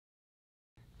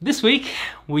This week,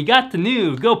 we got the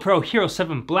new GoPro Hero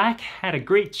 7 Black, had a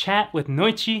great chat with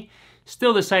Noite,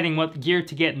 still deciding what gear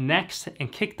to get next,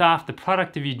 and kicked off the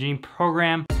Product of Your Dream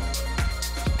program.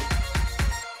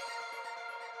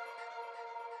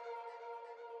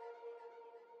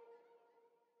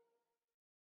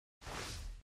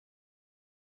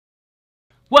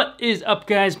 What is up,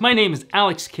 guys? My name is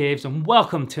Alex Caves and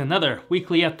welcome to another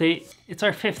weekly update. It's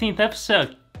our 15th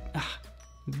episode.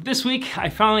 This week I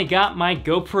finally got my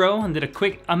GoPro and did a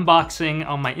quick unboxing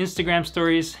on my Instagram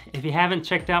stories. If you haven't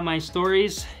checked out my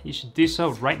stories, you should do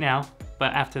so right now,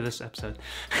 but after this episode.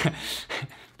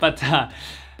 I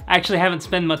actually haven't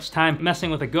spent much time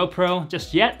messing with a GoPro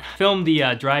just yet. Filmed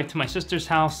the drive to my sister's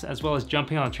house as well as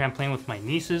jumping on a trampoline with my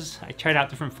nieces. I tried out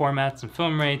different formats and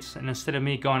film rates, and instead of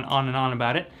me going on and on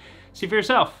about it, see for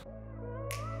yourself.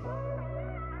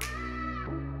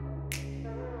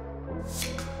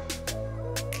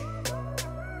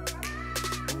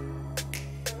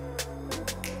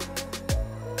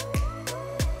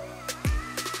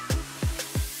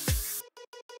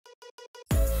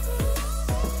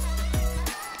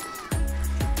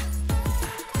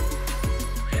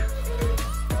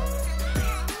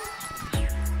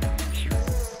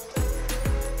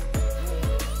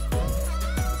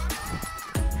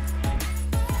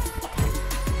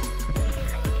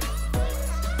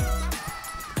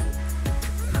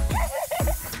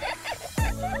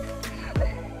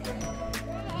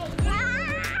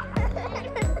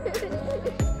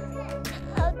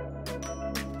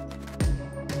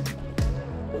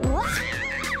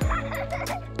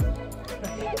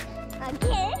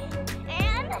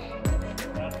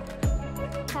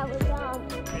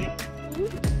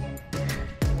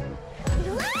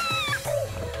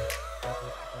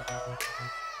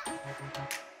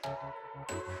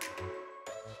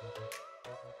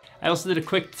 I also did a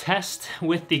quick test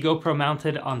with the GoPro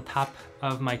mounted on top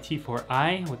of my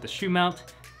T4i with the shoe mount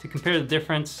to compare the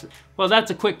difference. Well,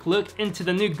 that's a quick look into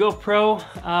the new GoPro.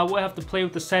 We'll have to play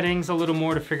with the settings a little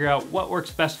more to figure out what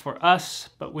works best for us,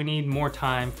 but we need more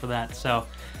time for that. So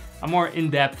a more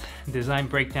in-depth design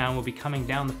breakdown will be coming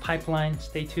down the pipeline.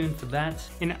 Stay tuned for that.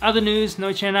 In other news,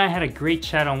 Noite and I had a great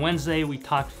chat on Wednesday. We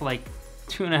talked for like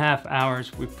 2.5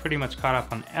 hours. We pretty much caught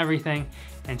up on everything.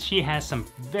 And she has some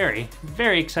very,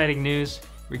 very exciting news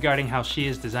regarding how she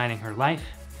is designing her life.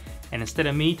 And instead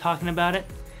of me talking about it,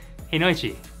 hey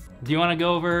Noite, do you want to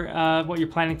go over what you're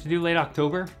planning to do late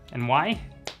October and why?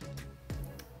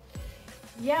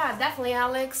 Yeah, definitely,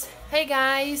 Alex. Hey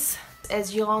guys!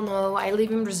 As you all know, I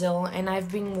live in Brazil and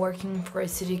I've been working for a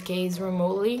city case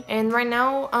remotely. And right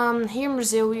now, here in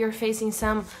Brazil, we are facing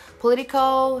some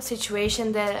political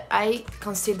situation that I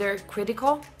consider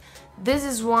critical. This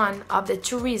is one of the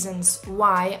 2 reasons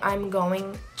why I'm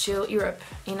going to Europe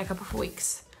in a couple of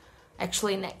weeks.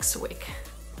 Actually, next week.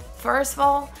 First of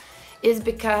all, is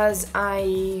because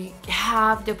I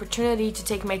have the opportunity to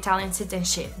take my Italian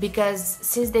citizenship, because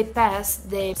since they passed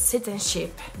the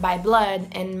citizenship by blood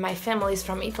and my family is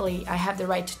from Italy, I have the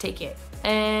right to take it.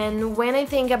 And when I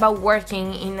think about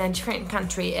working in a different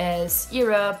country as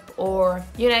Europe or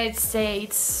United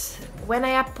States, when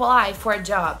I apply for a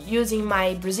job using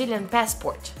my Brazilian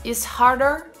passport, it's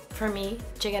harder for me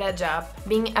to get a job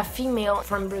being a female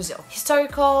from Brazil.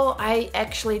 Historical, I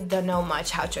actually don't know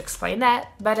much how to explain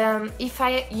that, but if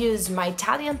I use my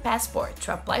Italian passport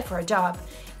to apply for a job,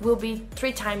 it will be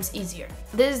 3 times easier.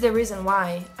 This is the reason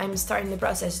why I'm starting the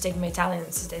process to take my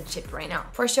Italian citizenship right now.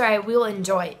 For sure, I will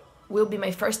enjoy it. Will be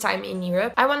my first time in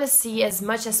Europe. I want to see as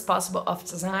much as possible of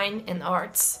design and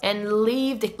arts and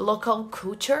leave the local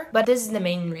culture, but this is the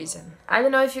main reason. I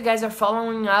don't know if you guys are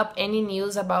following up any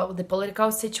news about the political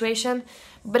situation,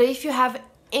 but if you have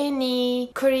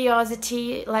any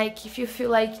curiosity, like if you feel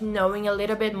like knowing a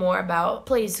little bit more about,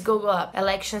 please Google up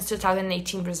elections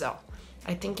 2018 Brazil.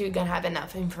 I think you're gonna have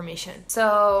enough information.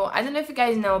 So I don't know if you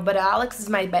guys know, but Alex is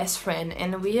my best friend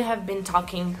and we have been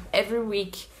talking every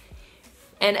week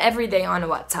and every day on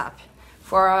WhatsApp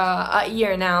for a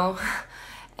year now.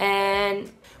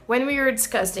 And when we were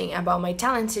discussing about my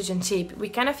talent citizenship, we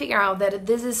kind of figured out that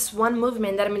this is one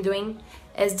movement that I'm doing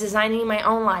as designing my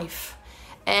own life.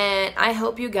 And I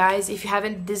hope you guys, if you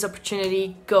haven't this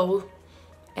opportunity, go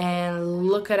and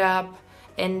look it up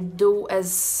and do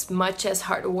as much as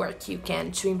hard work you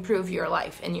can to improve your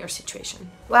life and your situation.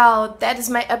 Well, that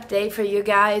is my update for you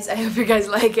guys. I hope you guys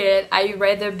like it. I'd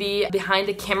rather be behind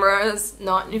the cameras,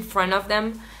 not in front of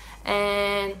them.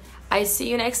 And I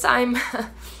see you next time.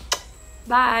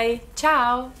 Bye.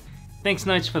 Ciao. Thanks,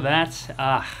 Noite, for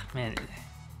that. Man,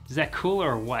 is that cool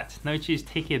or what? Noite is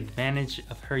taking advantage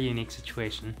of her unique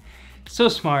situation. So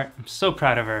smart. I'm so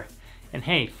proud of her. And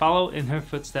hey, follow in her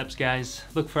footsteps, guys.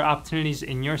 Look for opportunities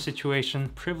in your situation,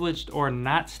 privileged or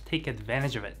not, take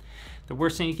advantage of it. The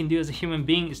worst thing you can do as a human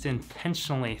being is to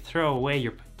intentionally throw away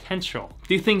your potential.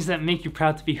 Do things that make you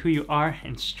proud to be who you are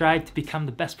and strive to become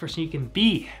the best person you can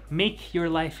be. Make your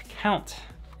life count.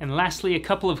 And lastly, a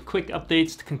couple of quick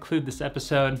updates to conclude this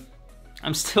episode.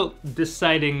 I'm still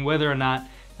deciding whether or not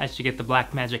I should get the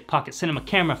Blackmagic Pocket Cinema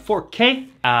Camera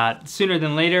 4K sooner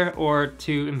than later, or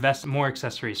to invest in more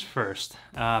accessories first.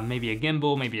 Maybe a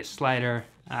gimbal, maybe a slider.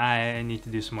 I need to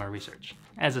do some more research.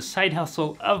 As a side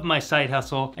hustle of my side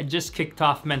hustle, I just kicked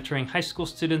off mentoring high school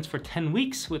students for 10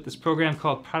 weeks with this program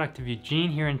called Product of Eugene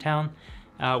here in town,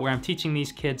 where I'm teaching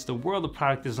these kids the world of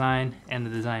product design and the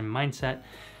design mindset.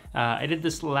 I did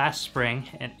this last spring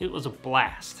and it was a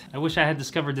blast. I wish I had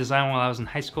discovered design while I was in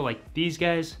high school like these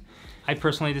guys. I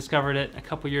personally discovered it a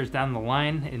couple years down the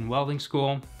line in welding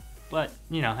school, but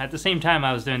you know, at the same time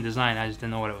I was doing design, I just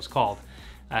didn't know what it was called.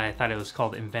 I thought it was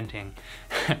called inventing.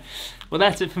 Well,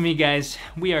 that's it for me, guys.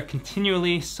 We are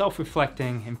continually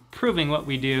self-reflecting, improving what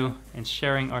we do, and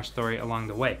sharing our story along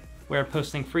the way. We're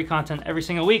posting free content every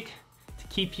single week to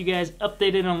keep you guys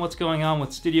updated on what's going on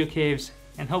with Studio Caves,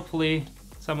 and hopefully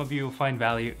some of you will find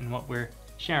value in what we're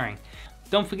sharing.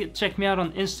 Don't forget to check me out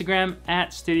on Instagram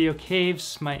at Studio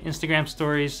Caves, my Instagram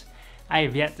stories. I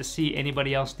have yet to see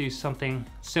anybody else do something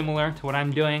similar to what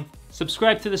I'm doing.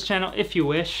 Subscribe to this channel if you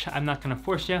wish. I'm not gonna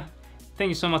force you. Thank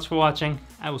you so much for watching.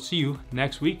 I will see you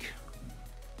next week.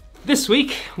 This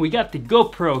week, we got the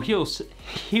GoPro.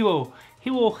 He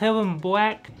will have him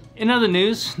black. In other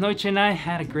news, Noite and I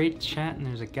had a great chat, and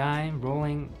there's a guy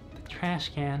rolling the trash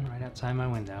can right outside my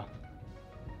window.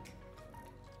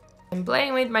 I'm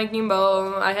playing with my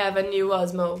gimbal. I have a new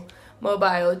Osmo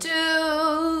Mobile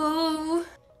 2.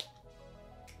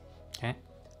 Okay.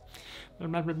 Blah,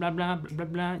 blah, blah, blah, blah, blah,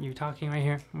 blah. You talking right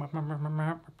here.